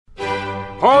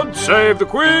Pod Save the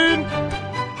Queen!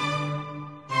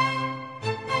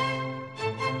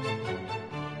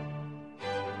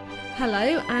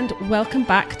 Hello and welcome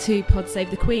back to Pod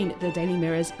Save the Queen, the Daily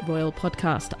Mirror's royal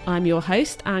podcast. I'm your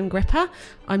host, Anne Gripper.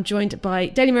 I'm joined by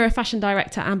Daily Mirror fashion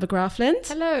director Amber Graafland.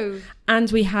 Hello.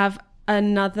 And we have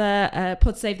another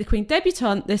Pod Save the Queen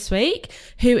debutant this week,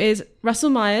 who is Russell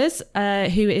Myers,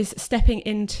 who is stepping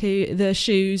into the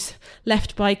shoes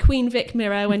left by Queen Vic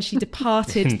Mirror when she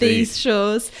departed these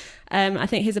shores. I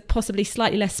think his are possibly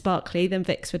slightly less sparkly than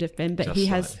Vic's would have been, but he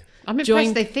has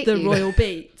joined the royal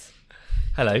beat.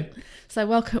 Hello. So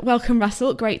welcome,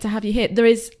 Russell. Great to have you here. There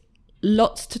is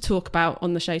lots to talk about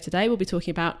on the show today. We'll be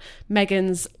talking about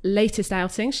Meghan's latest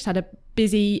outing. She's had a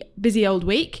busy old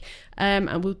week,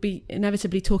 and we'll be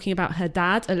inevitably talking about her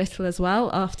dad a little as well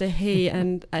after he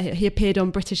appeared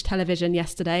on British television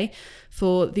yesterday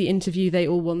for the interview they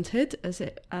all wanted, as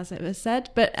it was said.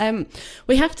 But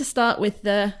we have to start with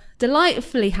the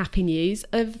delightfully happy news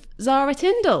of Zara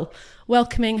Tindall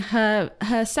welcoming her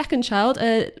second child,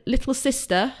 a little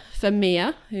sister for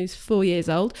Mia, who's 4 years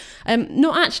old.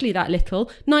 Not actually that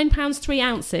little, £9 3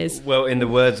 ounces. Well, in the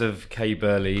words of Kay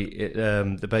Burley,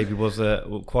 the baby was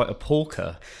quite a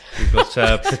porker. It was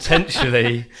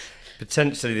potentially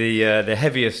the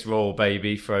heaviest royal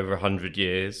baby for over 100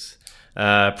 years.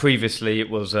 Previously, it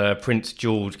was Prince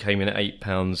George came in at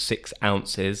 £8 6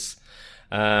 ounces.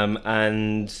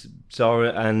 And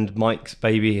Zara and Mike's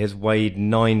baby has weighed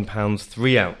 £9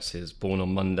 3 ounces, born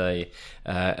on Monday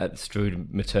at the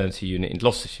Strood Maternity Unit in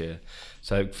Gloucestershire.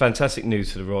 So fantastic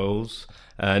news for the royals.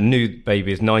 New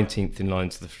baby is 19th in line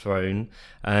to the throne,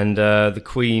 and the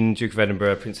Queen, Duke of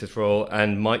Edinburgh, Princess Royal,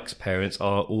 and Mike's parents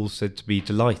are all said to be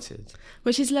delighted.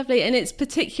 Which is lovely, and it's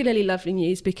particularly lovely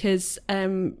news because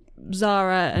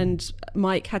Zara and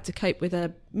Mike had to cope with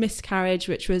a miscarriage,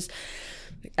 which was...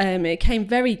 it came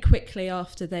very quickly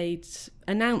after they'd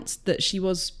announced that she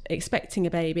was expecting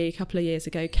a baby a couple of years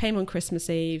ago, came on Christmas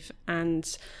Eve,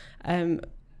 and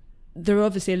there are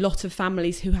obviously a lot of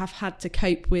families who have had to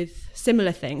cope with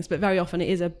similar things, but very often it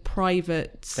is a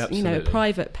private,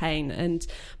 private pain. And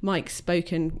Mike's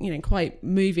spoken, quite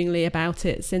movingly about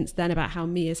it since then, about how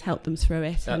Mia's helped them through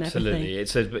it. Absolutely.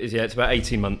 And everything. It's about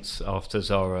 18 months after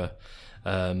Zara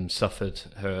suffered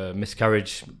her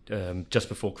miscarriage just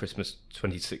before Christmas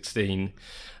 2016,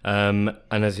 and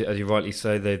as you rightly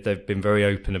say, they've been very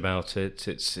open about it.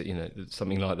 It's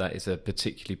something like that is a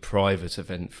particularly private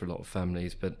event for a lot of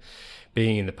families, but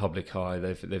being in the public eye,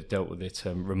 they've dealt with it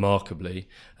remarkably.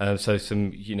 So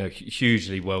some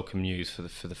hugely welcome news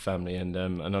for the family, and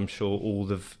I'm sure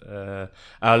all of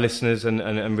our listeners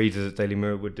and readers at Daily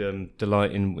Mirror would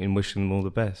delight in wishing them all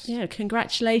the best. Yeah,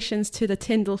 congratulations to the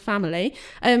Tindall family.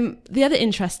 The other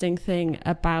interesting thing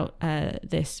about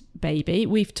this baby,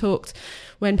 we've talked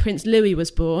when Prince Louis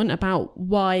was born about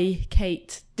why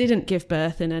Kate didn't give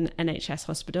birth in an NHS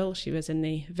hospital. She was in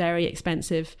the very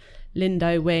expensive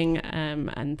Lindo wing,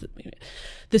 and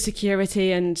the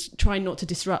security and trying not to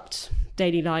disrupt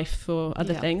daily life for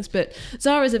other things. But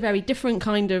Zara's a very different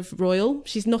kind of royal.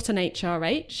 She's not an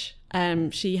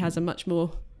HRH. She has a much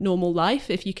more normal life,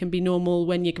 if you can be normal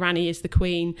when your granny is the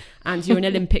Queen and you're an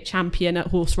Olympic champion at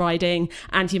horse riding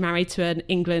and you're married to an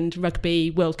England Rugby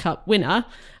World Cup winner.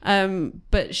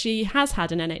 But she has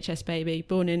had an NHS baby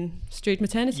born in Strood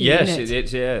Maternity Unit.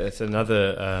 Yes, it's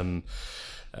another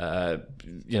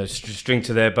string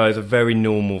to their bows. A very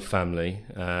normal family,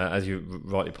 as you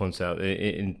rightly point out.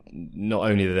 Not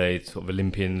only are they sort of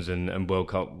Olympians and World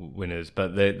Cup winners,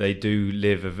 but they do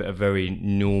live a very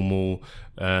normal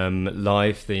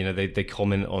life. They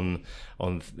comment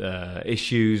on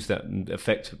issues that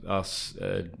affect us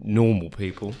normal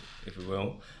people, if we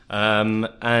will,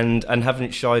 and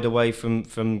haven't shied away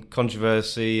from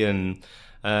controversy and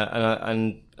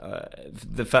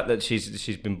the fact that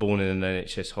she's been born in an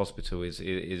NHS hospital is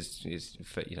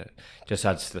just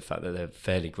adds to the fact that they're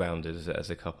fairly grounded as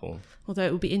a couple. Although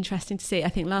it will be interesting to see. I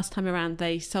think last time around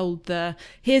they sold the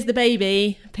 "Here's the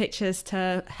baby" pictures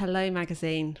to Hello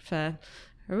magazine for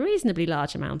a reasonably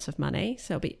large amount of money.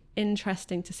 So it'll be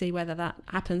interesting to see whether that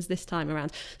happens this time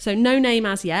around. So no name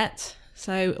as yet.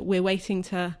 So we're waiting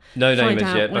to no find name as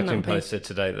out yet. when Buckingham Post said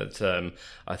today that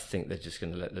I think they're just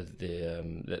going to let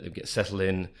them get settled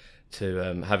in to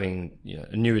having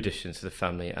a new addition to the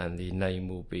family, and the name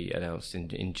will be announced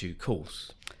in due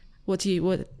course. What are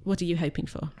you hoping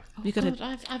for?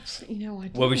 I've absolutely no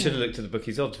idea. Well, we should have looked at the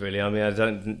bookies' odds, really. I mean, I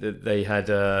don't think that they had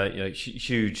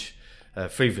huge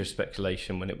feverish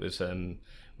speculation when it was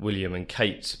William and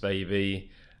Kate's baby.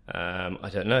 I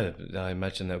don't know. I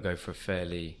imagine they'll go for a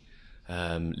fairly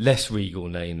less regal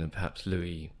name than perhaps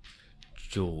Louis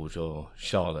George or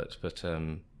Charlotte, but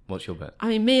what's your bet? I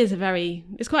mean, Mia's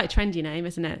it's quite a trendy name,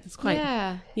 isn't it? It's quite,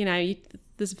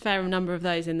 there's a fair number of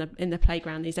those in the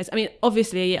playground these days. I mean,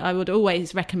 obviously, I would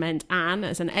always recommend Anne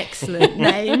as an excellent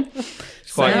name.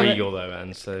 It's quite regal though,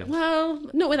 Anne. So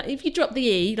not with if you drop the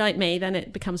E like me, then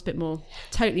it becomes a bit more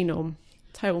total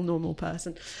normal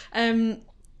person.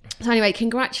 So anyway,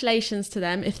 congratulations to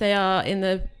them if they are in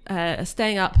the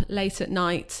staying up late at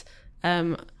night.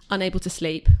 Unable to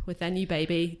sleep with their new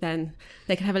baby, then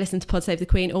they can have a listen to Pod Save the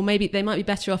Queen, or maybe they might be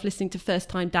better off listening to First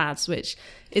Time Dads, which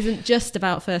isn't just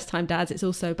about first time dads, it's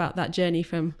also about that journey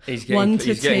from 1 to 2.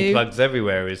 He's getting plugs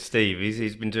everywhere, is Steve.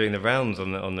 He's been doing the rounds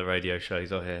on the radio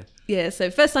shows out here. Yeah,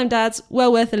 so First Time Dads,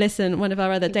 well worth a listen. One of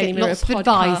our other Daily Mirror lots podcasts. of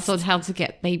advice on how to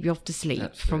get baby off to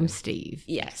sleep from Steve.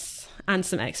 Yes. And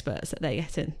some experts that they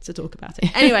get in to talk about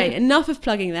it. Anyway, enough of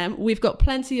plugging them. We've got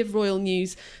plenty of royal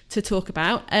news to talk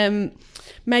about.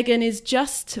 Meghan is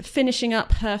just finishing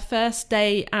up her first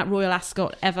day at Royal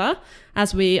Ascot ever,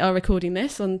 as we are recording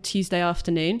this on Tuesday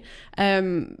afternoon.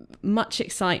 Much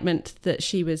excitement that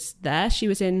she was there. She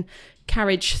was in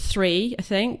carriage 3, I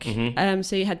think. Mm-hmm.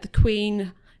 So you had the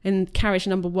Queen in carriage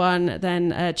number 1,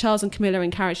 then Charles and Camilla in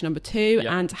carriage number 2,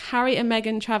 and Harry and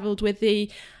Meghan travelled with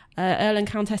the Earl and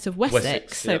Countess of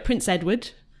Wessex, so Prince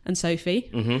Edward and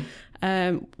Sophie,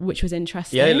 which was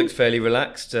interesting. Yeah, it looked fairly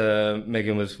relaxed.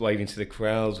 Meghan was waving to the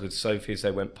crowds with Sophie as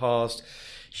they went past.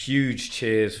 Huge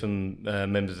cheers from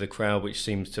members of the crowd, which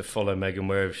seems to follow Meghan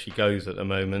wherever she goes at the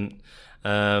moment.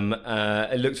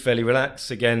 It looked fairly relaxed.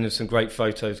 Again, there's some great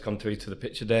photos come through to the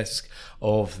picture desk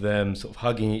of them sort of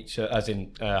hugging each other, as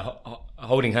in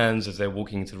holding hands as they're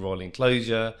walking into the royal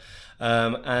enclosure.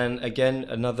 And again,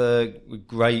 another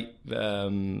great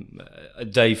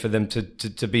day for them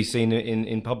to be seen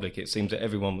in public. It seems that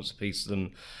everyone wants a piece of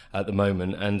them at the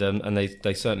moment, and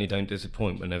they certainly don't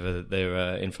disappoint whenever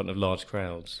they're in front of large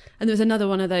crowds. And there was another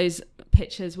one of those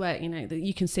pictures where that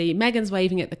you can see Meghan's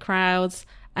waving at the crowds,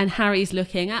 and Harry's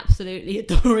looking absolutely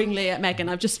adoringly at Meghan.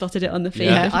 I've just spotted it on the feed.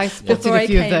 Yeah, I spotted a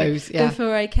few of those. Yeah.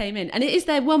 Before I came in, and it is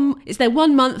their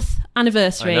 1 month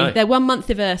anniversary. Their 1 month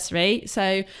anniversary.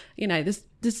 So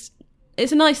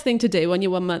it's a nice thing to do on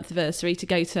your 1 month anniversary to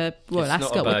go to Royal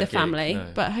Ascot with the family. No.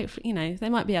 But hopefully, they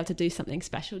might be able to do something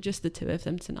special, just the two of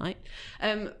them tonight.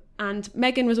 And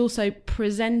Meghan was also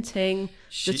presenting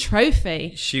the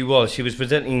trophy. She was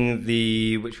presenting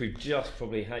which we've just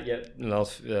probably had yet in the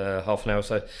last half an hour or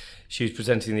so. She was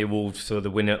presenting the award for the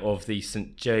winner of the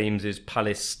St James's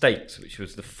Palace Stakes, which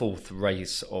was the 4th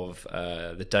race of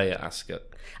the day at Ascot.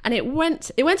 And it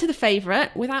went to the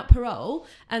favourite without parole,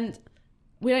 and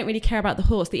we don't really care about the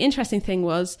horse. The interesting thing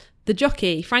was the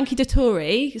jockey, Frankie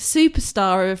Dettori,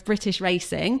 superstar of British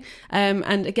racing.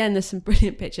 And again, there's some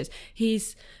brilliant pictures.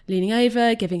 He's leaning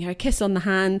over, giving her a kiss on the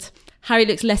hand. Harry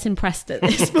looks less impressed at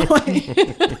this point.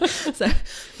 So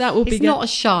that will be good. He's not a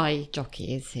shy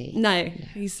jockey, is he? No.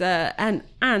 He's and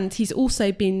he's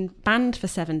also been banned for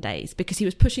 7 days because he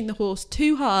was pushing the horse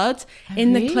too hard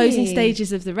in the closing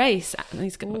stages of the race. And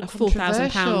he's got a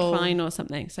 £4,000 fine or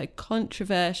something. So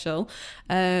controversial.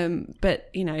 But,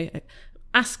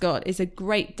 Ascot is a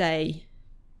great day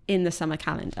in the summer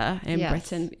calendar in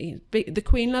Britain. The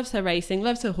Queen loves her racing,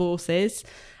 loves her horses,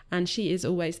 and she is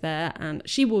always there. And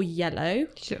she wore yellow.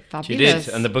 She looked fabulous. She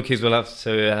did, and the bookies will have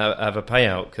to have a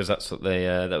payout because that's what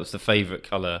that was the favourite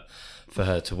colour for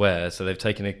her to wear. So they've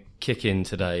taken a kick in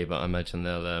today, but I imagine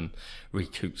they'll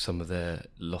recoup some of their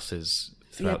losses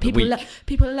throughout the week.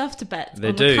 People love to bet. They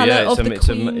on do. The colour of the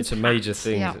Queen's it's a major hat.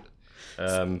 thing. Yeah.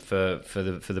 For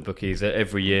the bookies,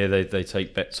 every year they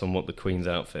take bets on what the Queen's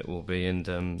outfit will be, and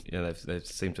they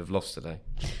seem to have lost today.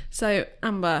 So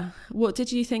Amber, what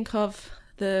did you think of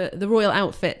the royal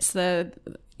outfits? There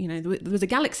was a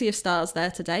galaxy of stars there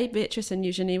today. Beatrice and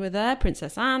Eugenie were there.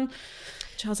 Princess Anne,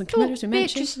 Charles and Camilla, as we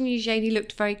mentioned. Beatrice and Eugenie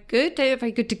looked very good. They were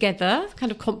very good together,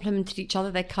 kind of complemented each other,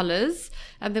 their colours,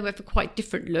 and they went for quite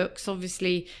different looks.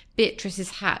 Obviously, Beatrice's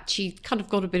hat, she's kind of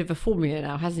got a bit of a formula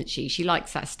now, hasn't she? She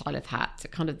likes that style of hat, so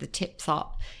kind of the tips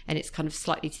up, and it's kind of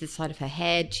slightly to the side of her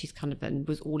head. She's kind of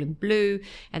was all in blue,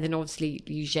 and then obviously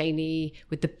Eugenie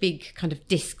with the big kind of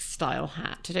disc style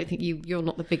hat. I don't think you're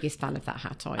not the biggest fan of that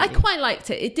hat, are you? I quite liked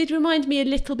it. It did remind me a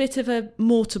little bit of a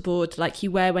mortarboard like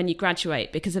you wear when you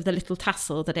graduate because of the little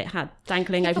tassel that it had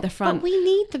dangling over the front. But we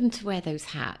need them to wear those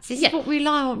hats. This is what we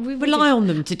rely on. We rely on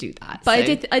them to do that.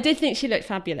 But I did think she looked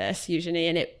fabulous, Eugenie,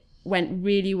 and went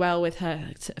really well with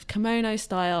her sort of kimono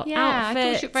style outfit. I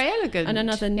thought she looked very elegant. And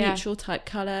another neutral type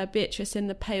colour. Beatrice in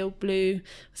the pale blue.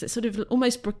 Was it sort of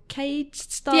almost brocade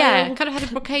style? Yeah, kind of had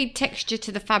a brocade texture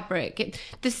to the fabric.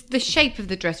 The shape of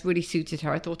the dress really suited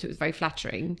her. I thought it was very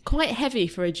flattering. Quite heavy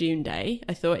for a June day,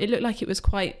 I thought. It looked like it was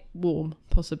quite warm,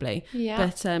 possibly.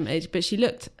 Yeah. But she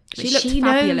looked She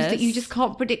fabulous. knows that you just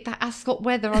can't predict that Ascot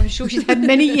weather. I'm sure she's had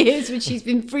many years when she's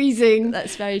been freezing.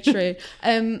 That's very true.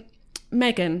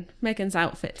 Meghan's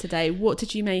outfit today, what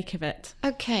did you make of it?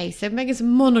 Okay, so Meghan's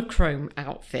monochrome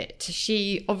outfit.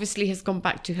 She obviously has gone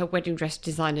back to her wedding dress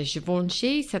designer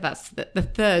Givenchy. So that's the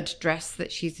third dress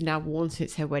that she's now worn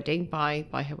since her wedding by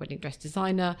her wedding dress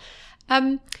designer.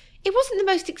 It wasn't the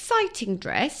most exciting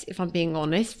dress, if I'm being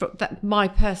honest, from my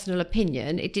personal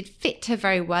opinion. It did fit her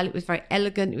very well. It was very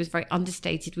elegant. It was very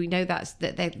understated. We know that's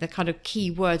the kind of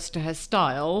key words to her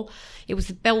style. It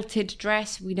was a belted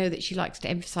dress. We know that she likes to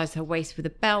emphasise her waist with a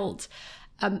belt.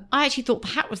 I actually thought the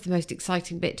hat was the most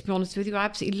exciting bit, to be honest with you. I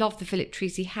absolutely love the Philip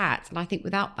Treacy hat. And I think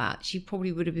without that, she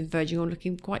probably would have been verging on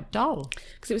looking quite dull.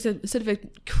 Because it was a sort of a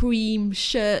cream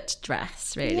shirt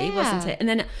dress, really, Yeah. wasn't it? And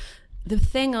then the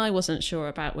thing I wasn't sure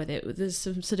about with it, there's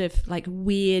some sort of like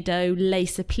weirdo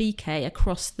lace applique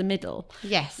across the middle.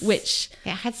 Yes. Which it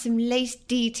had some lace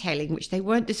detailing, which they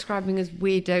weren't describing as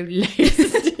weirdo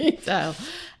lace detail.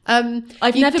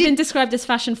 I've never been described as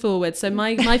fashion forward, so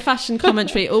my fashion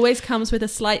commentary always comes with a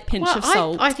slight pinch of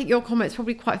salt. I think your comment's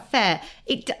probably quite fair.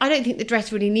 I don't think the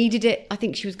dress really needed it. I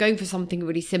think she was going for something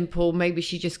really simple. Maybe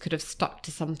she just could have stuck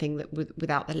to something that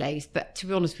without the lace. But to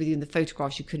be honest with you, in the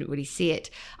photographs, you couldn't really see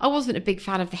it. I wasn't a big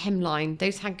fan of the hemline.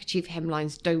 Those handkerchief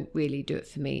hemlines don't really do it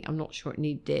for me. I'm not sure it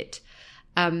needed it.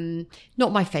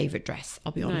 Not my favourite dress,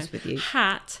 I'll be honest with you.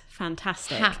 Hat,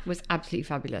 fantastic. Hat was absolutely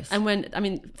fabulous.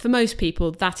 And for most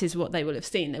people, that is what they will have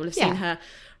seen. They will have seen her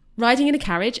riding in a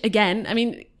carriage.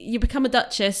 Again, you become a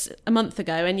duchess a month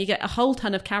ago and you get a whole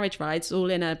ton of carriage rides all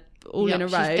in a row. She's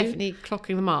definitely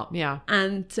clocking them up, yeah.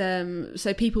 And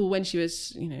so people, when she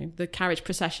was, the carriage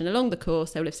procession along the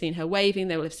course, they will have seen her waving,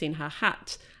 they will have seen her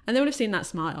hat, and they will have seen that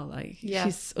smile.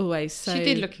 She's always so... She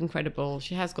did look incredible.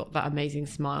 She has got that amazing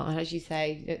smile. And as you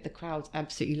say, the crowds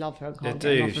absolutely love her and can't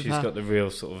get enough of her. She's got the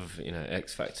real sort of,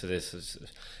 X factor. This is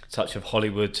a touch of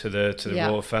Hollywood to the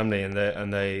royal family, and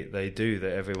they do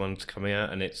that. Everyone's coming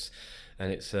out, and it's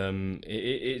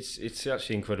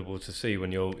actually incredible to see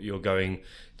when you're going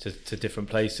to different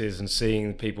places and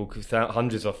seeing people,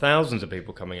 hundreds or thousands of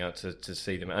people coming out to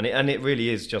see them, and it really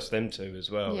is just them two as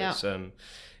well. Yeah.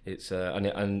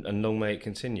 And long may it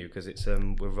continue, because it's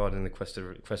we're riding the crest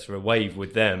of a wave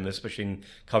with them, especially in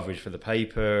coverage for the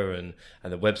paper and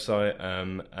the website,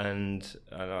 and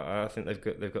I think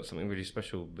they've got something really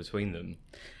special between them.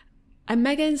 And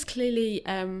Meghan's clearly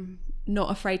not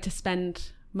afraid to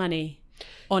spend money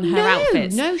on her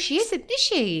outfits. No, she isn't, is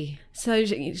she? So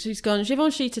she's gone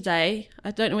Givenchy today.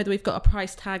 I don't know whether we've got a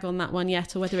price tag on that one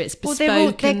yet, or whether it's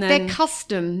bespoke. They're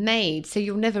custom made, so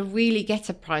you'll never really get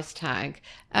a price tag.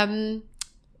 But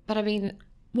I mean,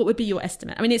 what would be your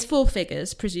estimate? It's 4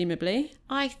 figures, presumably.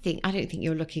 I don't think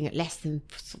you're looking at less than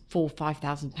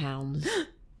 £4,000-5,000.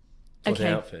 For the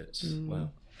outfits.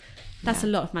 Wow, that's a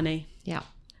lot of money. Yeah,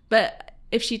 but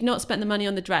if she'd not spent the money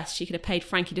on the dress, she could have paid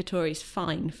Frankie Dettori's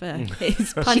fine for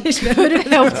his punishment. would have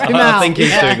helped him out. I think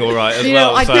he's doing all right as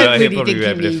well. I so don't he'll really probably think be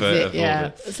able he to needs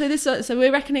it. afford it. So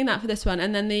we're reckoning that for this one,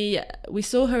 and then we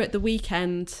saw her at the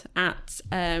weekend at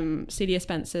Celia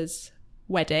Spencer's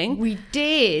wedding. We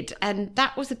did, and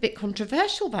that was a bit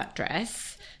controversial, that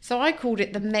dress. So I called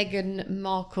it the Meghan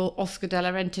Markle Oscar de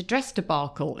la Renta dress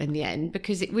debacle in the end,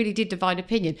 because it really did divide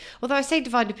opinion. Although I say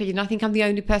divide opinion, I think I'm the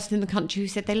only person in the country who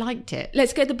said they liked it.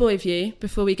 Let's get the boy view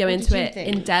before we go into it think?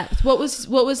 in depth. How would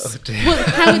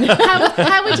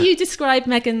you describe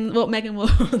what Meghan wore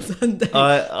on Sunday?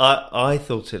 I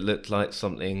thought it looked like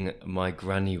something my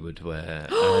granny would wear,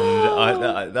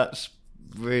 and that's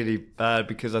really bad,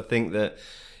 because I think that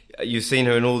you've seen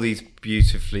her in all these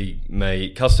beautifully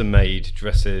custom-made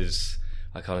dresses.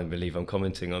 I can't even believe I'm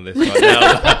commenting on this right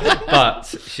now. But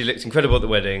she looked incredible at the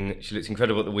wedding. She looked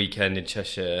incredible at the weekend in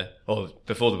Cheshire, or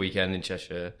before the weekend in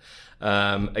Cheshire.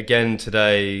 Again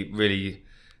today, really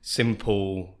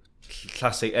simple,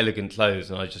 classic, elegant clothes,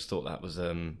 and I just thought that was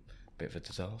bit of a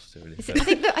disaster, really.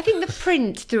 I think the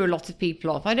print threw a lot of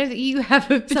people off. I know that you have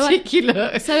a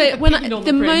particular.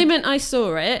 The moment I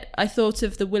saw it, I thought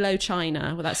of the Willow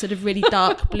China, with that sort of really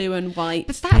dark blue and white.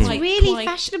 But that's really quite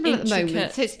fashionable at the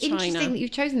moment. So it's China. interesting that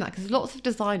you've chosen that, because lots of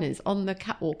designers on the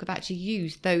catwalk have actually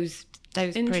used those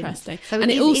Interesting. Prints. So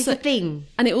it's a thing.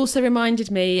 And it also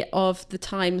reminded me of the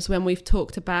times when we've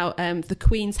talked about the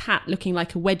Queen's hat looking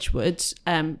like a Wedgwood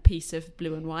piece of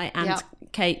blue and white, and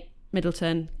Kate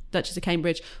Middleton, Duchess of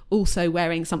Cambridge, also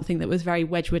wearing something that was very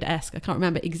Wedgwood-esque. I can't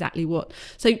remember exactly what.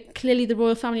 So clearly the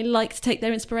royal family like to take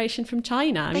their inspiration from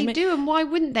China. They do, and why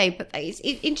wouldn't they? But it's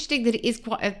interesting that it is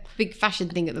quite a big fashion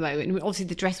thing at the moment. I mean, obviously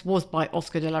the dress was by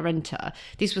Oscar de la Renta.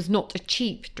 This was not a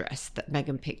cheap dress that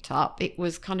Meghan picked up. It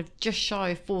was kind of just shy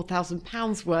of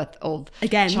 £4,000 worth of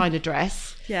China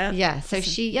dress. Yeah. So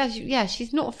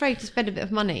she's not afraid to spend a bit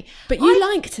of money. But you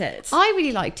liked it. I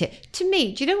really liked it. To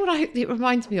me, do you know what I hope it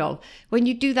reminds me of? When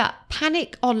you do that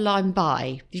panic online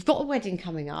buy. You've got a wedding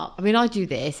coming up. I mean, I do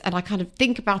this and I kind of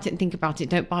think about it,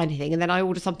 don't buy anything. And then I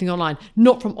order something online,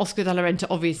 not from Oscar de la Renta,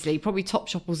 obviously, probably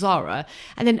Topshop or Zara.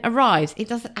 And then arrives. It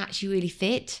doesn't actually really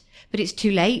fit, but it's too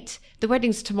late. The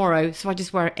wedding's tomorrow, so I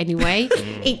just wear it anyway.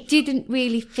 It didn't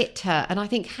really fit her. And I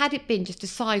think had it been just a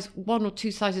size 1 or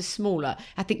 2 sizes smaller,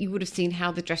 I think you would have seen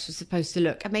how the dress was supposed to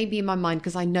look. And maybe in my mind,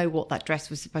 because I know what that dress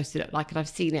was supposed to look like and I've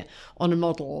seen it on a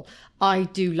model, I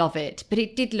do love it. But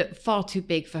it did look far too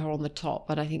big for her on the top.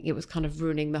 And I think it was kind of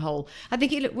ruining the whole... I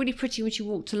think it looked really pretty when she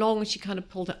walked along and she kind of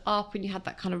pulled it up and you had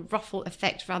that kind of ruffle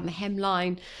effect around the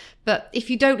hemline. But if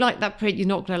you don't like that print, you're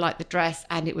not going to like the dress,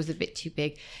 and it was a bit too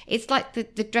big. It's like the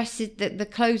dresses, the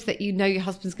clothes that you know your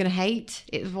husband's going to hate.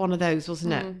 It was one of those,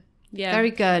 wasn't it? Yeah.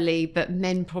 Very girly, but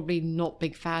men probably not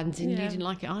big fans, and you didn't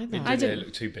like it either. It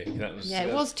looked too big. That was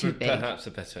it was too big. Perhaps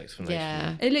a better explanation.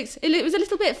 Yeah. It was a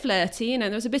little bit flirty, you know.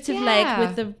 There was a bit of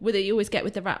leg with it you always get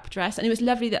with the wrap dress, and it was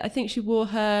lovely that I think she wore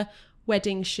her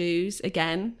wedding shoes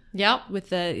again. Yeah, with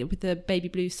the baby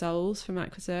blue soles from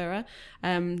Aquazzura,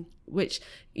 which,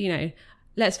 you know,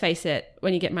 let's face it,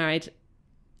 when you get married,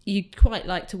 you'd quite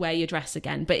like to wear your dress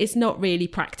again, but it's not really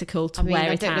practical to wear it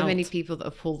out. I don't know many people that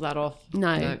have pulled that off.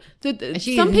 No.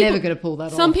 She's never going to pull that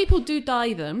off. Some people do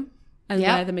dye them and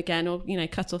wear them again, or, you know,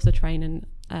 cut off the train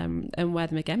and wear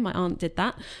them again. My aunt did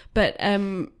that. But,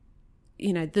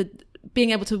 you know, being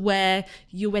able to wear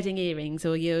your wedding earrings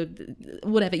or your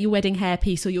wedding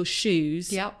hairpiece or your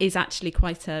shoes is actually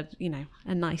quite a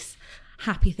nice,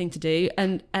 happy thing to do.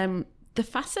 And the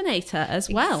fascinator as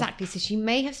well. Exactly. So she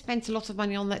may have spent a lot of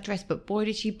money on that dress, but boy,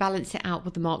 did she balance it out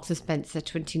with the Marks and Spencer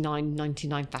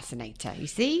 $29.99 fascinator. You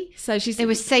see? So there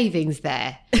was savings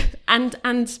there.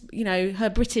 and you know, her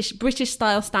British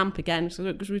style stamp again.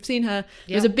 So we've seen her.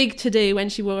 It was a big to do when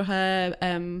she wore her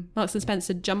Marks and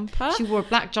Spencer jumper. She wore a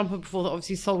black jumper before that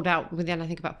obviously sold out within, I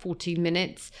think, about 14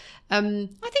 minutes. I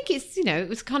think it's, you know, it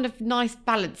was kind of nice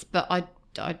balance, but I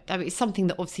mean, it's something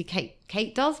that obviously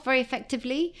Kate does very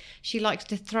effectively. She likes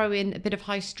to throw in a bit of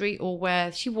high street, or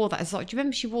where she wore that as Zara. Do you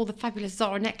remember she wore the fabulous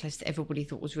Zara necklace that everybody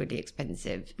thought was really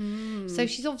expensive? So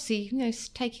she's obviously, you know,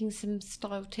 taking some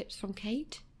style tips from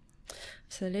Kate.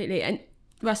 Absolutely. And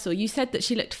Russell, you said that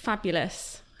she looked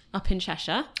fabulous up in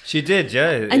Cheshire. She did,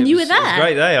 yeah. And you were there. It was a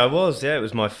great day. I was, yeah. It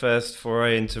was my first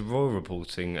foray into royal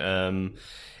reporting.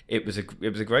 It was a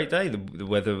great day. The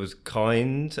weather was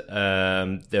kind.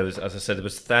 There was, as I said, there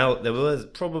was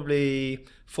probably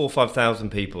 4,000 or 5,000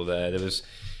 people there. There was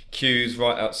queues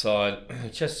right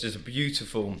outside. Chester's a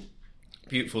beautiful,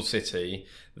 beautiful city.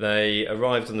 They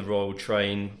arrived on the royal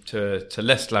train to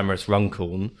less glamorous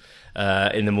Runcorn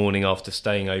in the morning after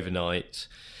staying overnight.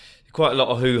 Quite a lot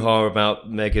of hoo-ha about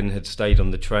Meghan had stayed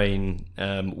on the train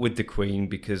with the Queen,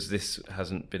 because this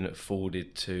hasn't been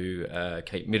afforded to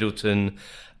Kate Middleton.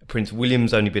 Prince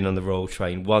William's only been on the royal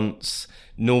train once.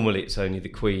 Normally it's only the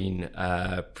Queen,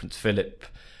 Prince Philip,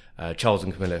 Charles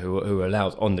and Camilla who are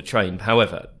allowed on the train.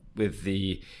 However, with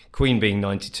the Queen being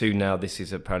 92 now, this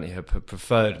is apparently her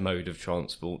preferred mode of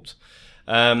transport.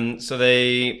 So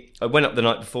I went up the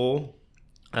night before,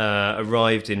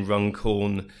 arrived in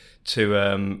Runcorn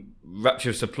to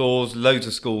rapturous applause, loads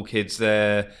of school kids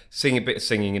there, a bit of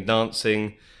singing and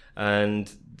dancing,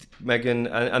 and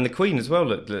Meghan and the Queen as well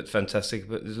looked fantastic.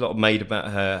 But there's a lot made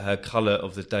about her colour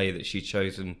of the day, that she'd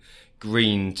chosen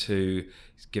green to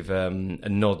give a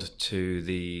nod to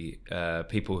the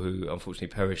people who unfortunately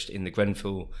perished in the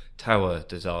Grenfell Tower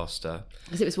disaster.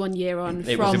 Because it was 1 year on.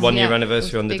 It was the 1 year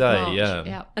anniversary on the day,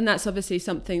 yeah. And that's obviously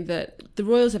something that the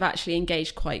royals have actually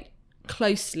engaged quite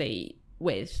closely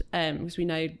with, because we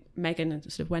know Meghan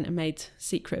sort of went and made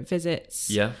secret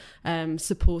visits,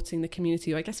 supporting the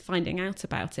community, or I guess finding out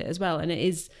about it as well. And it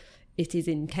is it is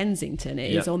in Kensington.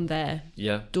 It is on their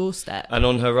doorstep, and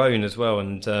on her own as well.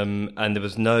 And there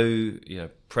was no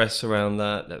press around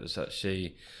that. That was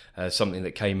actually something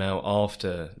that came out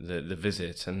after the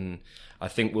visit, and I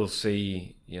think we'll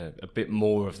see a bit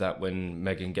more of that when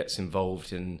Meghan gets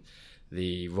involved in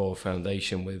the Royal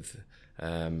Foundation with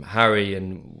Harry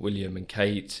and William and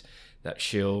Kate. That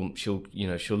she'll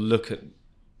look at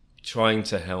trying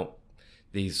to help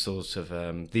these sorts of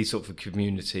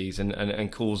communities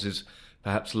and causes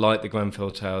perhaps like the Grenfell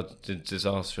Tower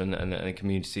disaster and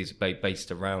communities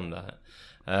based around that.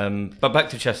 But back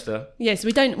to Chester. Yes,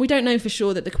 we don't know for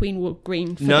sure that the Queen wore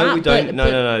green. For no, that, we don't.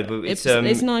 No. But it's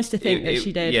nice to think that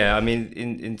she did. Yeah, I mean,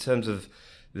 in terms of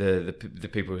the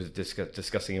people who were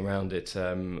discussing around it,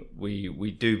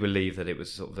 we do believe that it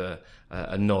was sort of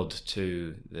a nod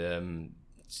to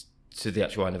the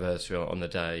actual anniversary on the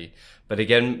day. But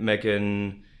again,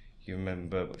 Meghan, you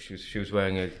remember she was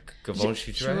wearing a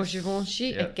Givenchy dress. She was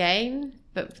Givenchy again,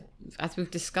 but as we've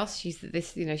discussed, she's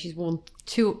worn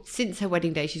two since her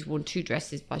wedding day. She's worn 2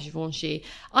 dresses by Givenchy.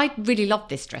 I really loved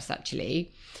this dress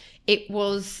actually. It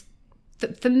was.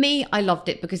 For me, I loved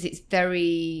it because it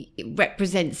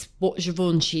represents what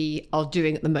Givenchy are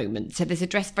doing at the moment. So there's a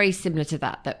dress very similar to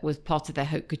that was part of their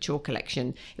haute couture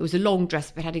collection. It was a long dress,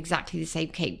 but had exactly the same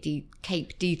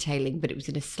cape detailing, but it was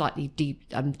in a slightly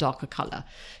deep, darker colour.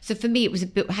 So for me, it was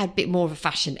had a bit more of a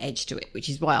fashion edge to it, which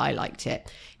is why I liked it.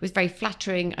 It was very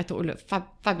flattering. I thought it looked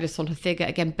fabulous on her figure.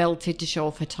 Again, belted to show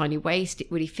off her tiny waist.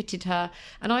 It really fitted her.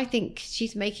 And I think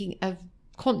she's making a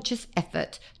conscious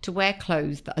effort to wear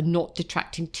clothes that are not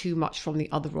detracting too much from the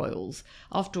other royals.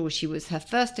 After all, she was her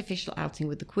first official outing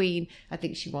with the Queen. I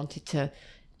think she wanted to,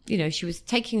 she was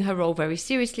taking her role very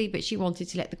seriously, but she wanted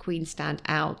to let the Queen stand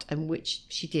out, and which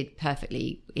she did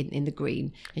perfectly in the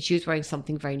green. And she was wearing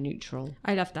something very neutral.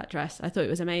 I loved that dress. I thought it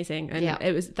was amazing. And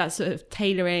it was that sort of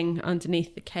tailoring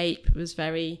underneath the cape was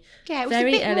very, it was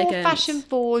very a bit elegant. more fashion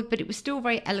forward, but it was still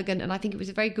very elegant. And I think it was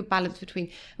a very good balance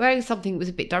between wearing something that was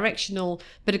a bit directional,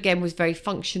 but again was very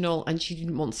functional, and she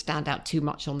didn't want to stand out too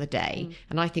much on the day.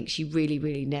 And I think she really,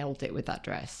 really nailed it with that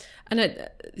dress. And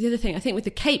the other thing, I think with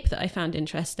the cape that I found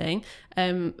interesting,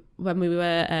 when we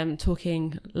were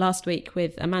talking last week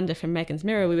with Amanda from Meghan's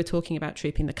Mirror, we were talking about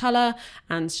trooping the colour,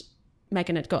 and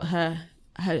Meghan had got her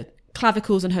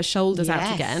clavicles and her shoulders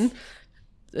out again.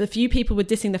 A few people were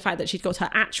dissing the fact that she'd got her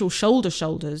actual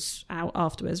shoulders out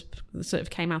afterwards. It sort of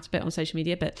came out a bit on social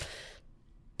media, but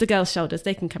the girls' shoulders,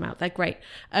 they can come out. They're great.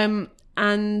 And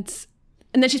then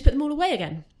she's put them all away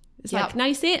again. It's like, now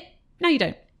you see it, now you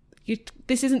don't.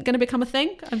 This isn't going to become a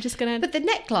thing. I'm just going to... But the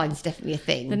neckline's definitely a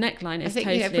thing. The neckline is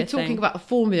totally if we're talking about a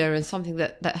formula and something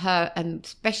that her, and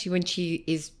especially when she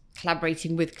is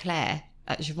collaborating with Claire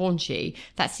at Givenchy,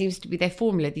 that seems to be their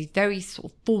formula. These very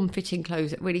sort of form-fitting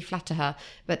clothes that really flatter her,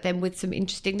 but then with some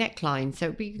interesting necklines. So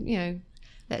it'd be,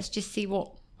 let's just see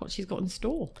what she's got in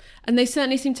store. And they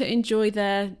certainly seem to enjoy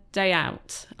their day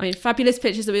out. I mean, fabulous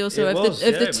pictures that we also of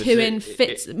the two in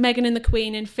fits, Meghan and the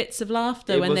Queen in fits of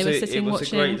laughter when they were sitting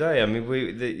watching. It was a great day. I mean,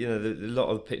 a lot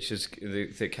of the pictures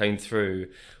that came through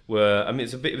were. I mean,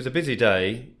 it was a busy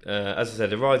day. As I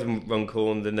said, they arrived in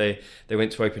Runcorn, then they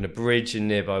went to open a bridge in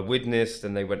nearby Widnes,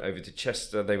 then they went over to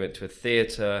Chester, they went to a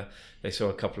theatre. They saw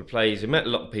a couple of plays. They met a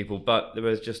lot of people, but there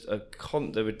was just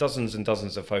there were dozens and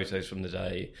dozens of photos from the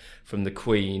day, from the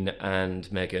Queen and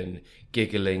Meghan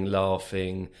giggling,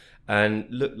 laughing, and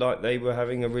looked like they were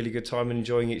having a really good time and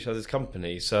enjoying each other's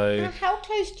company. So, how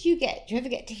close do you get? Do you ever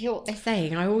get to hear what they're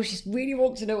saying? I always just really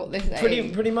want to know what they're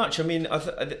saying. Pretty much. I mean,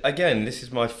 again, this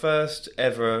is my first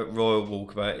ever royal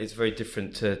walkabout. It's very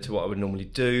different to what I would normally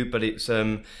do, but it's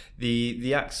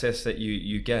the access that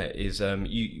you get is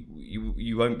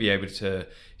you won't be able to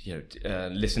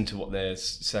listen to what they're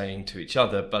saying to each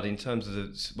other, but in terms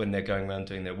of when they're going around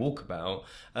doing their walkabout,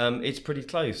 it's pretty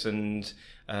close, and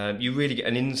you really get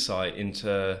an insight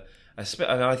into.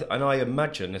 And I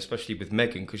imagine, especially with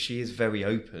Meghan, because she is very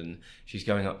open, she's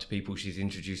going up to people, she's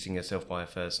introducing herself by her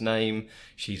first name,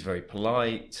 she's very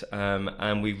polite,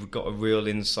 and we've got a real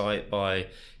insight by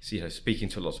speaking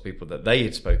to lots of people that they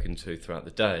had spoken to throughout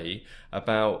the day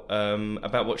about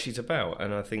what she's about.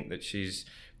 And I think that she's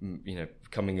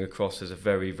coming across as a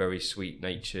very, very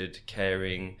sweet-natured,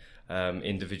 caring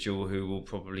individual who will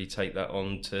probably take that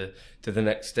on to the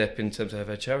next step in terms of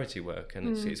her charity work,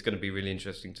 and it's going to be really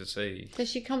interesting to see. So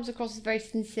she comes across as very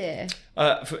sincere.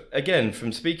 Again,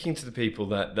 from speaking to the people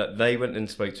that they went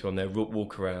and spoke to on their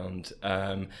walk around,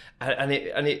 and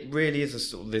it really is the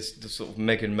sort of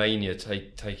Meghan mania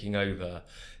taking over.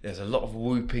 There's a lot of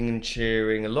whooping and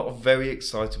cheering, a lot of very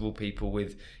excitable people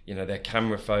with their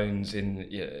camera phones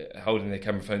holding their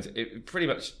camera phones. It pretty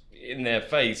much in their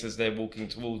face as they're walking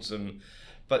towards them.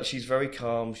 But she's very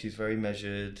calm, she's very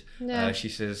measured. Yeah. She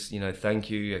says, thank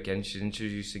you. Again, she's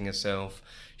introducing herself.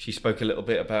 She spoke a little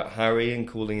bit about Harry and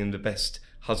calling him the best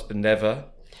husband ever.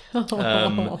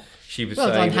 She was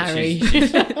Well saying done, Harry.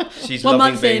 that she's One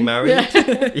loving month being in.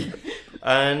 married.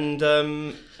 And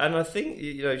I think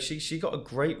she got a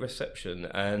great reception,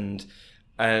 and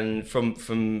from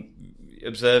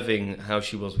observing how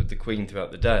she was with the Queen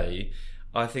throughout the day,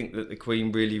 I think that the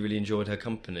Queen really, really enjoyed her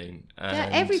company.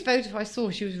 And every photo I saw,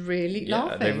 she was really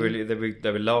laughing.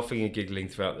 they were laughing and giggling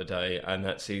throughout the day, and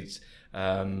that seems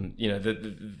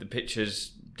the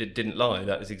pictures didn't lie.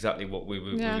 That is exactly what we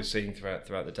were seeing throughout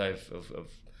the day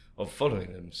of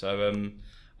following them. So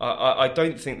I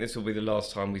don't think this will be the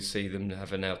last time we see them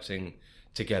have an outing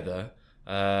together.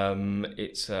 I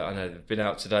know they've been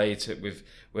out today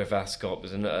with Ascot.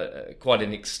 There's quite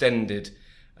an extended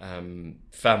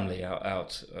family out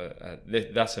at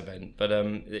that event, but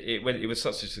it was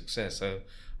such a success. So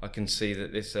I can see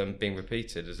that this being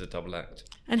repeated as a double act.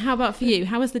 And how about for you?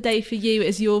 How was the day for you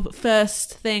as your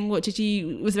first thing? Was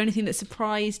there anything that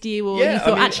surprised you, or you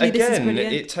thought, actually, this is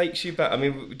brilliant? It takes you back. I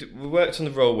mean, we worked on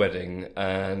the royal wedding,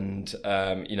 and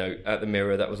at the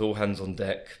Mirror, that was all hands on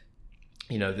deck.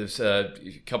 There's a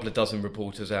couple of dozen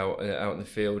reporters out in the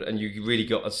field, and you really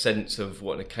got a sense of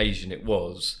what an occasion it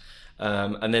was.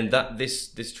 And then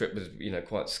this trip was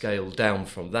quite scaled down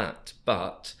from that.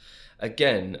 But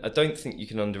again, I don't think you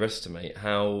can underestimate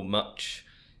how much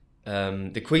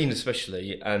the Queen,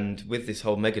 especially, and with this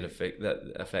whole Meghan effect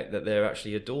that they're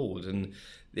actually adored. And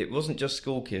it wasn't just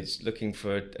school kids looking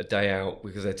for a day out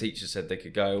because their teacher said they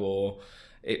could go, or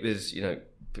it was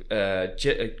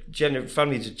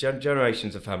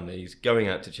generations of families going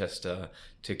out to Chester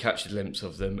to catch a glimpse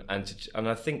of them, and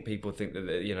I think people think that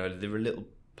they're a little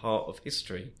part of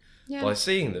history by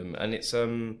seeing them, and it's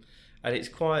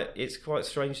quite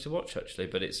strange to watch, actually.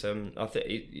 But it's I think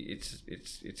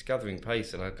it's gathering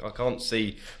pace, and I can't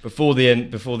see before the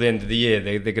end of the year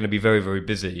they're going to be very, very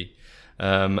busy,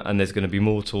 and there's going to be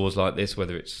more tours like this,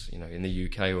 whether it's in the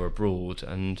UK or abroad,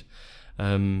 and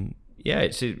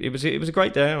it was a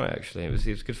great day out, actually. It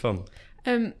was good fun.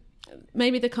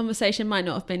 Maybe the conversation might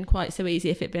not have been quite so easy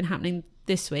if it had been happening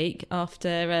this week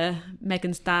after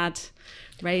Meghan's dad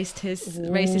raised his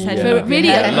head for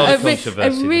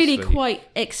a really quite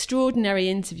extraordinary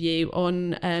interview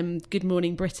on Good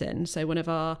Morning Britain, so one of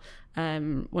our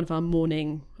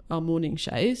morning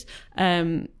shows.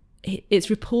 It's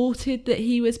reported that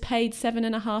he was paid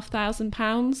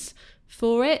 £7,500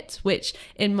 for it, which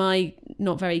in my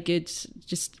not very good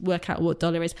just work out what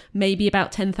dollar is, maybe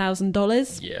about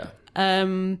 $10,000. Yeah.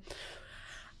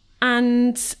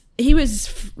 And he was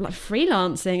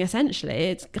freelancing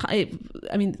essentially.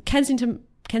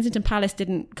 Kensington Palace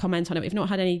didn't comment on it. We've not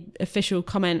had any official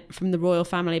comment from the royal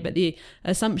family, but the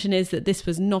assumption is that this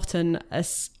was not a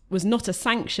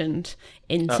sanctioned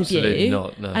interview. Absolutely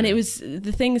not, no. And it was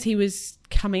the things he was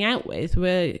coming out with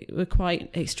were quite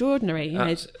extraordinary.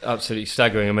 Absolutely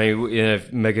staggering. I mean,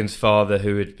 Meghan's father,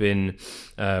 who had been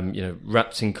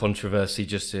wrapped in controversy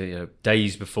just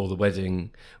days before the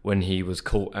wedding, when he was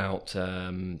caught out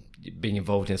being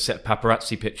involved in a set of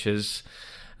paparazzi pictures.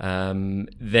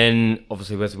 Then,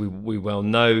 obviously, as we well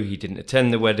know, he didn't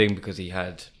attend the wedding because he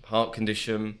had heart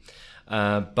condition.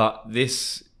 But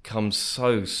this comes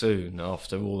so soon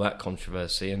after all that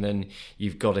controversy, and then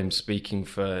you've got him speaking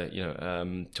for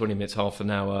 20 minutes, half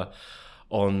an hour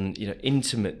on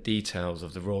intimate details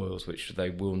of the royals, which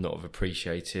they will not have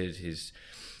appreciated. His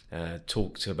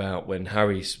talked about when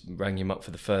Harry rang him up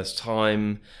for the first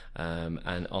time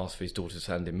and asked for his daughter's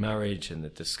hand in marriage, and the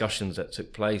discussions that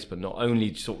took place, but not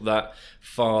only sort of that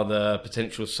father,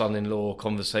 potential son-in-law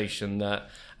conversation that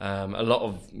a lot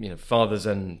of fathers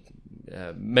and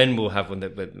men will have when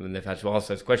they've had to ask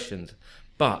those questions,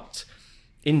 but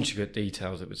intricate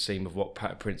details, it would seem, of what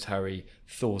Prince Harry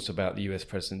thought about the US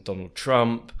President Donald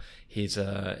Trump, his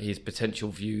potential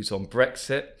views on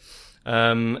Brexit,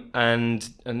 and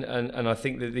I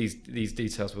think that these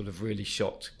details would have really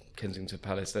shocked Kensington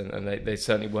Palace, and they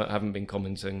certainly haven't been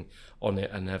commenting on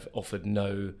it and have offered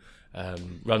no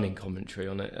running commentary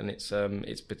on it, and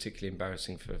it's particularly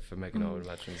embarrassing for Meghan, I would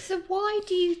imagine. So why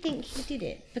do you think he did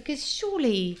it? Because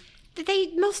surely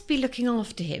they must be looking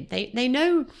after him. They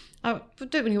know. I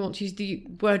don't really want to use the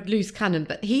word loose cannon,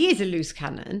 but he is a loose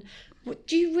cannon.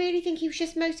 Do you really think he was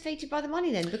just motivated by the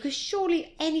money then? Because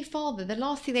surely any father, the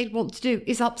last thing they'd want to do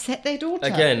is upset their daughter.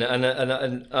 Again,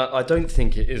 and I don't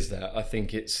think it is that. I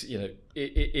think it's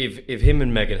if him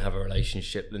and Meghan have a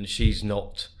relationship, then she's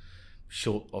not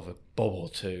short of a bob or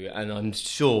two, and I'm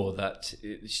sure that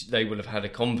they would have had a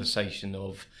conversation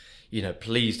of,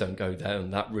 please don't go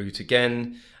down that route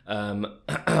again.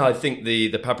 I think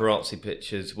the paparazzi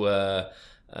pictures were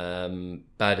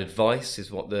bad advice,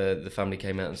 is what the family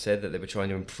came out and said, that they were trying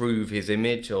to improve his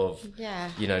image of,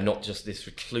 not just this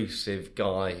reclusive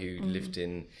guy who lived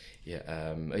in,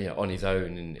 on his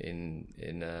own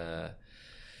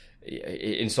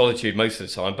in solitude most of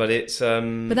the time. But it's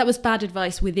but that was bad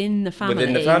advice within the family.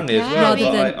 Within the family as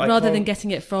well. Rather than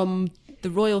getting it from the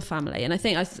royal family. And I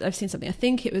think I've seen something, I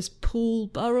think it was Paul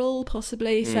Burrell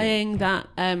possibly saying that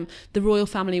the royal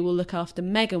family will look after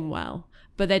Meghan well,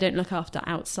 but they don't look after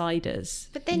outsiders.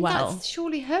 But then that's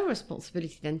surely her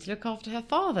responsibility then to look after her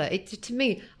father. To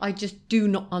me, I just do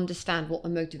not understand what the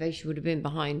motivation would have been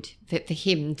behind for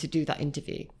him to do that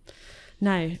interview.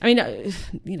 No, I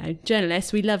mean,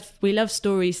 journalists, we love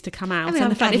stories to come out. I mean,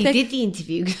 I'm glad he did the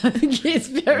interview. I think it's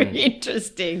very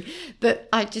interesting, but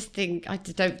I just do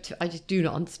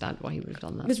not understand why he would have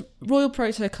done that. Because royal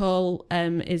protocol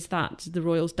is that the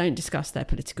royals don't discuss their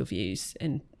political views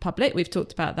in public. We've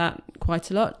talked about that quite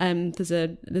a lot. There's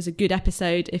a good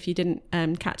episode, if you didn't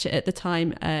catch it at the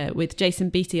time, with Jason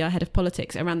Beattie, our head of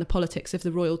politics, around the politics of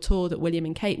the royal tour that William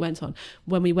and Kate went on,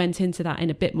 when we went into that in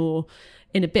a bit more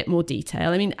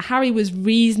detail. I mean, Harry was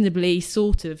reasonably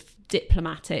sort of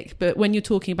diplomatic, but when you're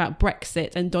talking about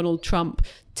Brexit and Donald Trump,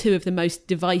 two of the most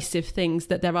divisive things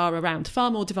that there are around,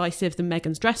 far more divisive than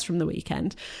Meghan's dress from the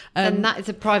weekend. And that is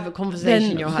a private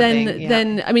conversation you're having.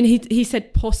 Then, I mean, he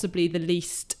said possibly the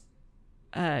least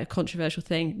controversial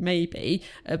thing, maybe,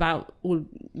 about, well,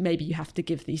 maybe you have to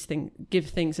give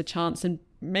things a chance, and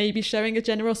maybe showing a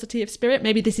generosity of spirit.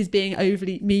 Maybe this is being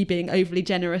overly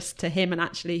generous to him, and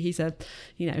actually he's a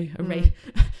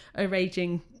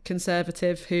raging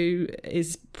conservative who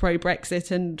is pro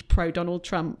Brexit and pro Donald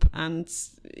Trump, and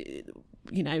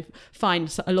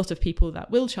find a lot of people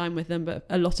that will chime with them, but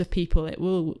a lot of people it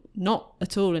will not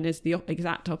at all, and is the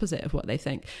exact opposite of what they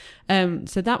think.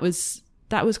 So that was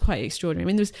quite extraordinary. I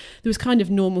mean, there was kind of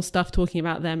normal stuff talking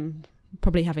about them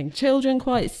probably having children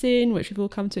quite soon, which we've all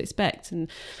come to expect, and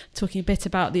talking a bit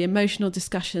about the emotional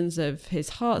discussions of his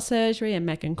heart surgery and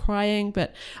Meghan crying.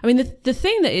 But I mean, the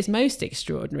thing that is most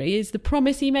extraordinary is the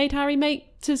promise he made Harry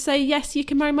make to say, yes, you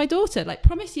can marry my daughter. Like,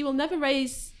 promise you will never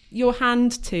raise your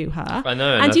hand to her. I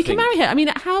know. And you can marry her. I mean,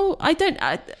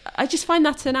 I just find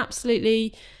that an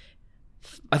absolutely...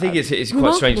 I think it's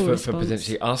quite strange for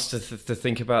potentially us to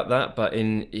think about that, but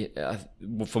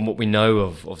from what we know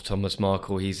of Thomas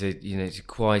Markle, he's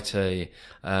quite a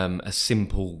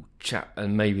simple chap,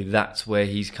 and maybe that's where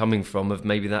he's coming from.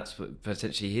 Maybe that's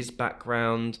potentially his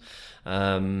background,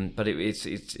 but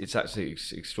it's absolutely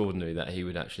extraordinary that he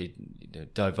would actually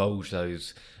divulge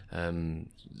those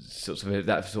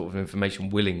that sort of information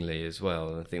willingly as well.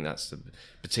 And I think that's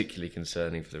particularly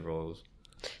concerning for the royals.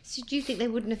 So do you think they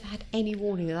wouldn't have had any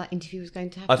warning that interview was going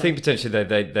to happen? I think potentially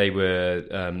they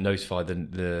were notified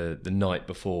the night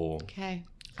before. Okay.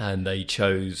 And they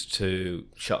chose to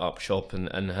shut up shop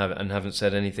and haven't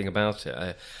said anything about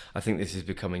it. I think this is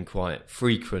becoming quite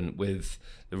frequent with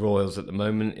the royals at the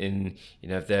moment.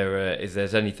 If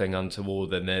there's anything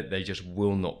untoward, then they just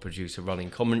will not produce a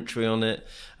running commentary on it.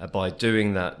 By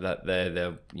doing that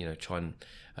they'll try and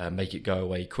make it go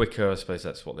away quicker. I suppose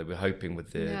that's what they were hoping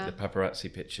with the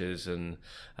paparazzi pictures, and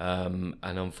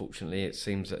unfortunately it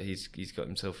seems that he's got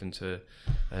himself into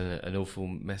an awful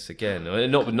mess again.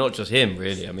 Not just him,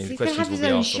 really. I mean, the questions will be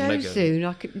asked on Meghan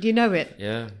soon. You know it.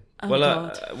 Yeah. Oh,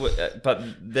 but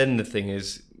then the thing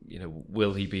is,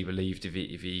 will he be believed if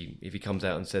he comes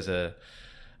out and says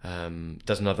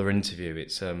does another interview?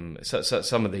 It's some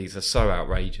of these are so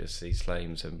outrageous, these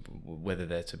claims, and whether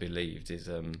they're to be believed is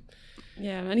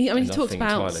and he talks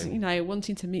about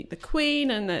wanting to meet the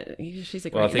Queen, and that she's a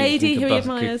great lady who he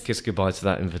admires. Kiss goodbye to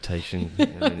that invitation.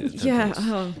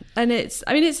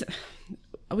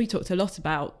 We talked a lot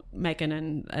about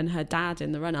Meghan and her dad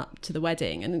in the run up to the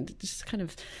wedding, and just kind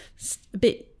of a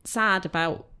bit sad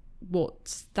about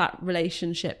what that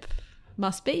relationship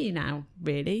must be now,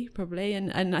 really, probably.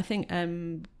 And I think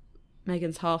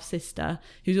Meghan's half sister,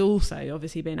 who's also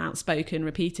obviously been outspoken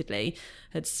repeatedly,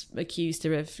 had accused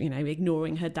her of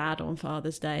ignoring her dad on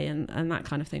Father's Day and that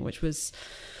kind of thing, which was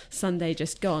Sunday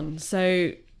just gone.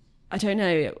 So I don't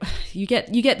know, you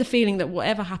get the feeling that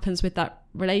whatever happens with that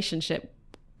relationship,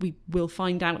 we will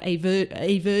find out a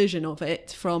version of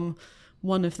it from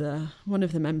one of the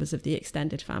members of the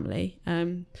extended family.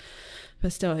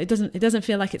 But still, it doesn't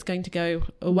feel like it's going to go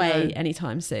away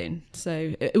anytime soon.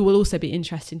 So it will also be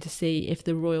interesting to see if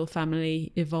the royal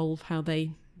family evolve how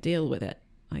they deal with it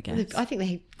I guess. I think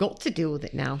they've got to deal with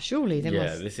it now. Surely they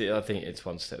must. I think it's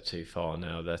one step too far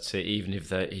now. That's it. Even if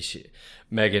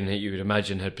Meghan, you would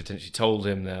imagine, had potentially told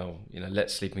him now, let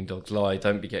sleeping dogs lie.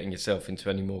 Don't be getting yourself into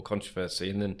any more controversy.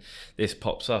 And then this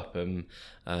pops up, and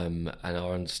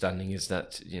our understanding is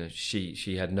that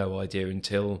she had no idea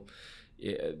until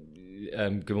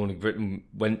Good Morning Britain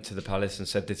went to the palace and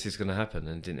said this is going to happen,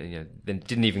 and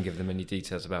didn't even give them any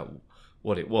details about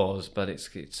what it was. But it's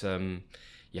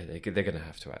they're going to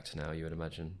have to act now, you would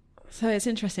imagine. So it's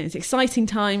interesting. It's exciting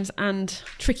times and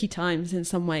tricky times in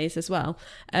some ways as well.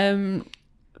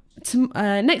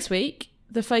 Next week,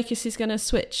 the focus is going to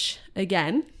switch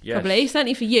again, probably.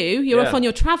 Certainly for you. You're off on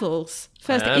your travels.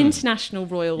 First international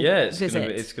royal visit.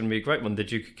 It's going to be a great one. The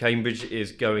Duke of Cambridge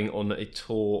is going on a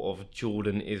tour of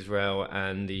Jordan, Israel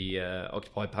and the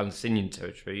occupied Palestinian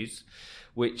territories,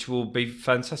 which will be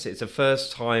fantastic. It's the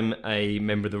first time a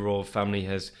member of the royal family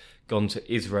has gone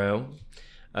to Israel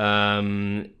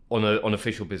on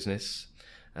official business.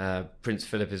 Prince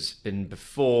Philip has been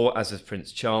before, as has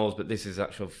Prince Charles, but this is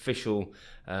actual official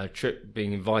trip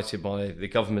being invited by the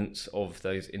governments of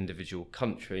those individual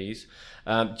countries.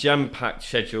 Jam-packed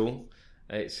schedule.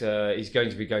 He's going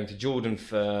to be going to Jordan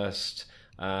first,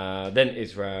 then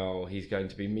Israel. He's going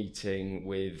to be meeting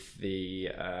with the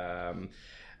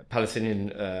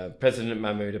Palestinian President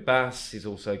Mahmoud Abbas. He's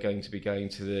also going to be going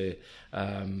to the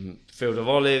Field of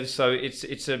Olives. So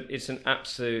it's an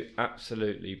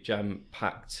absolutely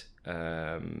jam-packed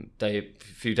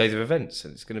few days of events,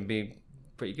 and it's going to be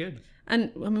pretty good.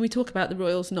 And we talk about the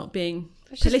royals not being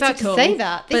I was just political. about to say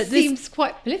that. This seems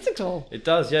quite political. It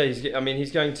does, yeah.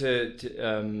 He's going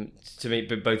to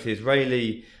meet both the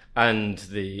Israeli and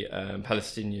the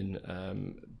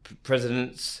Palestinian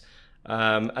presidents.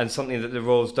 And something that the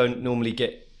royals don't normally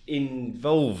get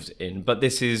involved in, but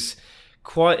this is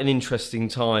quite an interesting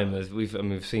time, as we've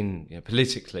seen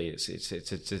politically. It's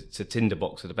a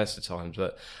tinderbox at the best of times,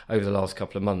 but over the last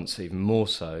couple of months, even more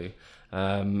so.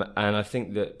 And I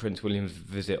think that Prince William's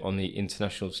visit on the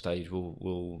international stage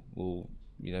will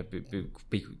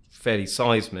be fairly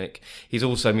seismic. He's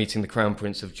also meeting the Crown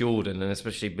Prince of Jordan, and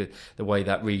especially the way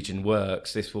that region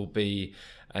works, this will be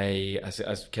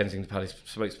as Kensington Palace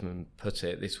spokesman put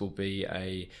it, this will be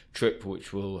a trip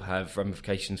which will have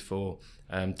ramifications for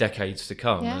decades to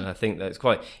come. Yeah. And I think that it's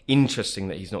quite interesting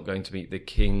that he's not going to meet the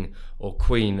King or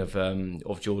Queen of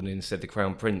Jordan, instead the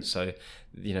Crown Prince. So,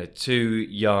 two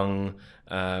young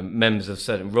members of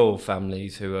certain royal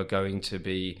families who are going to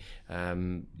be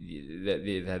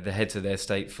the heads of their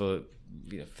state for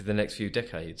the next few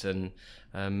decades, and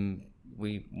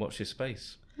we watch this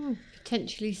space.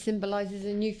 Potentially symbolises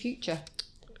a new future.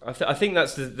 I think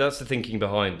that's the thinking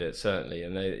behind it, certainly,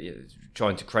 and they're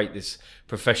trying to create this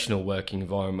professional working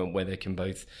environment where they can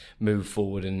both move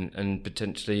forward and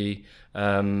potentially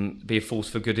be a force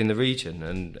for good in the region.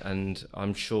 And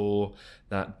I'm sure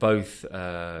that both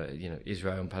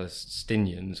Israel and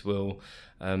Palestinians will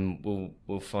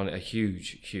find it a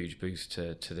huge boost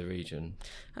to the region.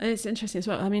 It's interesting as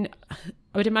well.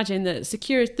 I would imagine that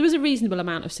there was a reasonable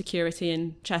amount of security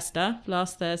in Chester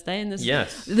last Thursday, and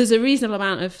there's a reasonable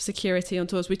amount of security on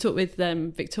tours. We talked with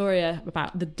Victoria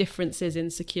about the differences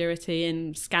in security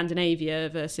in Scandinavia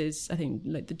versus, I think,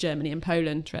 like the Germany and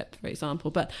Poland trip, for example.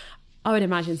 But I would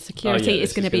imagine security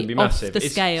is going to be off the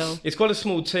scale. It's quite a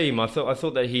small team. I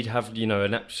thought that he'd have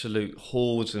an absolute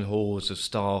hordes and hordes of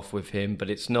staff with him, but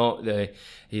it's not.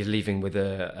 He's leaving with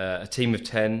a team of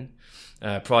 10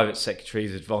 private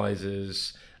secretaries,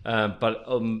 advisors.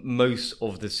 But most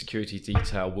of the security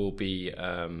detail will be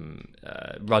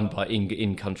run by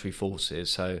in-country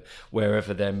forces, so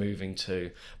wherever they're moving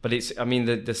to. But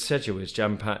the schedule is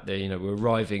jam-packed there. We're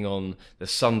arriving on the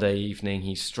Sunday evening.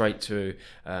 He's straight to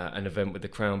an event with the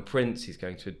Crown Prince. He's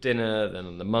going to a dinner. Then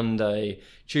on the Monday,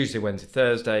 Tuesday, Wednesday,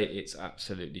 Thursday, it's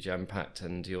absolutely jam-packed,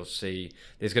 and you'll see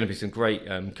there's going to be some great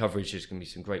coverage. There's going to be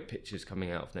some great pictures coming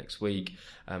out of next week,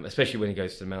 especially when he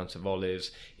goes to the Mount of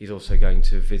Olives. He's also going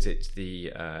to visit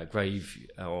the grave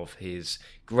of his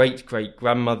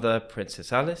great-great-grandmother,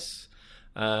 Princess Alice,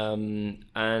 and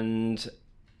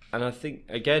I think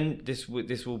again this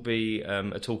will be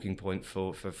a talking point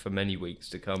for many weeks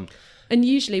to come. And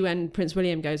usually when Prince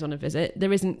William goes on a visit,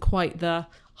 there isn't quite the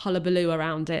hullabaloo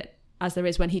around it as there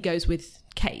is when he goes with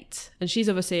Kate, and she's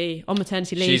obviously on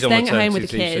maternity leave, staying at home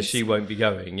with the kids, so she won't be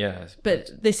going. Yeah,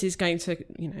 but this is going to,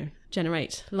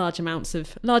 generate large amounts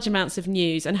of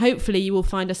news, and hopefully you will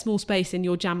find a small space in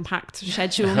your jam-packed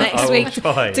schedule next week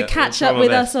to catch up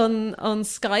with us on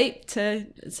Skype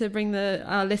to bring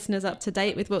our listeners up to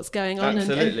date with what's going on.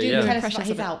 Absolutely, and tell us about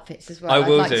his outfits as well. I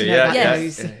will like do,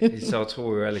 His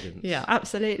sartorial elegance. Yeah,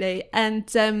 absolutely. And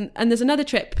there's another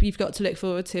trip you've got to look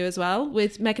forward to as well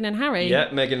with Meghan and Harry. Yeah,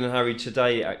 Meghan and Harry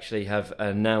today actually have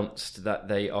announced that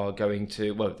they are going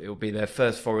to, well, it will be their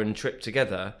first foreign trip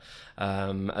together.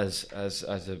 As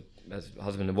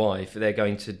husband and wife, they're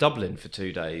going to Dublin for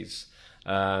 2 days.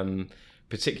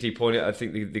 Particularly poignant, I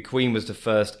think the Queen was the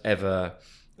first ever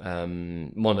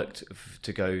monarch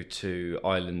to go to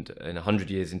Ireland in 100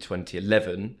 years in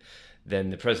 2011.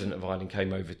 Then the President of Ireland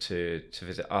came over to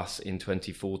visit us in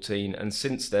 2014, and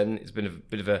since then it's been a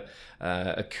bit of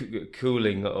a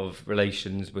cooling of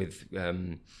relations with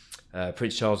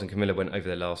Prince Charles and Camilla went over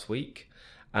there last week.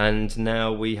 And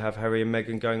now we have Harry and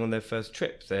Meghan going on their first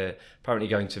trip. They're apparently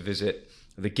going to visit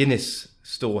the Guinness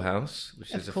storehouse,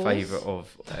 which is a favourite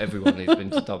of everyone who's been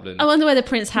to Dublin. I wonder whether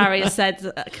Prince Harry has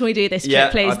said, "Can we do this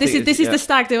trip, please? This is the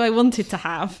stag do I wanted to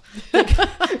have.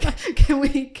 Can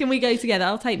we go together?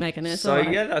 I'll take Meghan." It's so all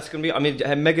right. Yeah, that's going to be. I mean,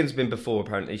 Meghan's been before.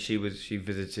 Apparently, she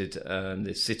visited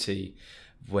the city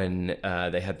when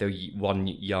they had the One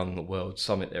Young World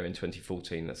Summit there in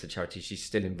 2014. That's a charity she's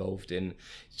still involved in.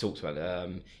 She talks about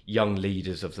young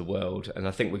leaders of the world, and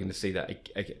I think we're going to see that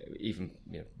even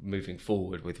moving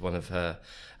forward with one of her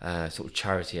sort of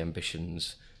charity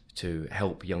ambitions to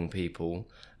help young people.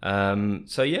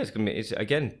 So yeah, it's going to be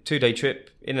again 2-day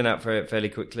trip, in and out fairly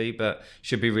quickly, but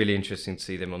should be really interesting to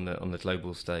see them on the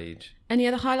global stage. Any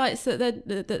other highlights that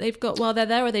they've got while they're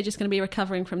there, or are they just going to be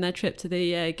recovering from their trip to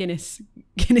the Guinness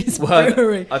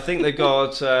brewery? I think they've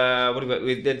got what have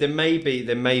we got? There may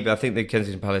be. I think the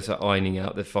Kensington Palace are ironing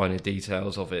out the finer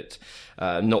details of it.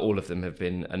 Not all of them have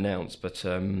been announced, but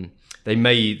they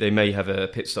may have a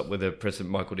pit stop with President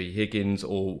Michael D. Higgins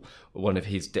or one of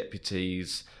his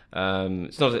deputies.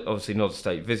 It's obviously not a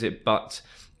state visit, but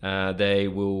they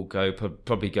will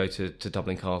probably go to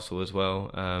Dublin Castle as well.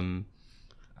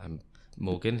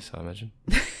 More Guinness, I imagine.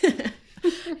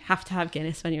 Have to have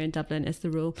Guinness when you're in Dublin is the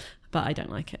rule, but I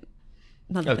don't like it.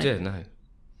 Dear, no.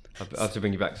 I'll have to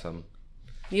bring you back some.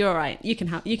 You're all right. You can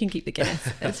keep the Guinness.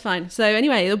 It's fine. So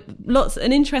anyway,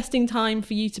 an interesting time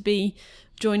for you to be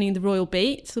joining the Royal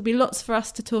Beat. There'll be lots for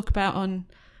us to talk about on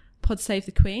Pod Save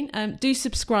the Queen. Do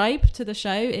subscribe to the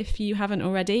show if you haven't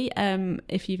already,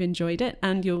 if you've enjoyed it,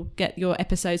 and you'll get your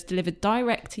episodes delivered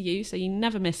direct to you so you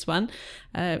never miss one.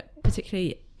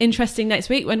 Particularly interesting next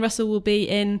week when Russell will be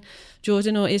in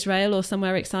Jordan or Israel or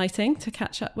somewhere exciting to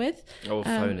catch up with. Or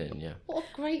phone in, yeah. What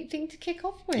a great thing to kick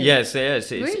off with. Yes,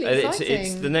 it's really exciting. exciting.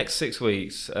 It's the next 6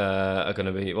 weeks are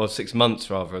going to be, 6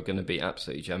 months rather, are going to be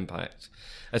absolutely jam-packed.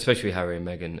 Especially Harry and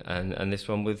Meghan, and this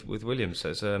one with William. So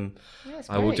it's,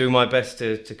 I will do my best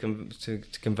to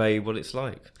convey what it's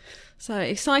like. So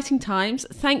exciting times.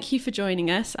 Thank you for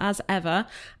joining us as ever,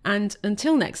 and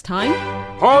until next time.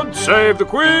 Pod Save the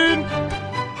Queen!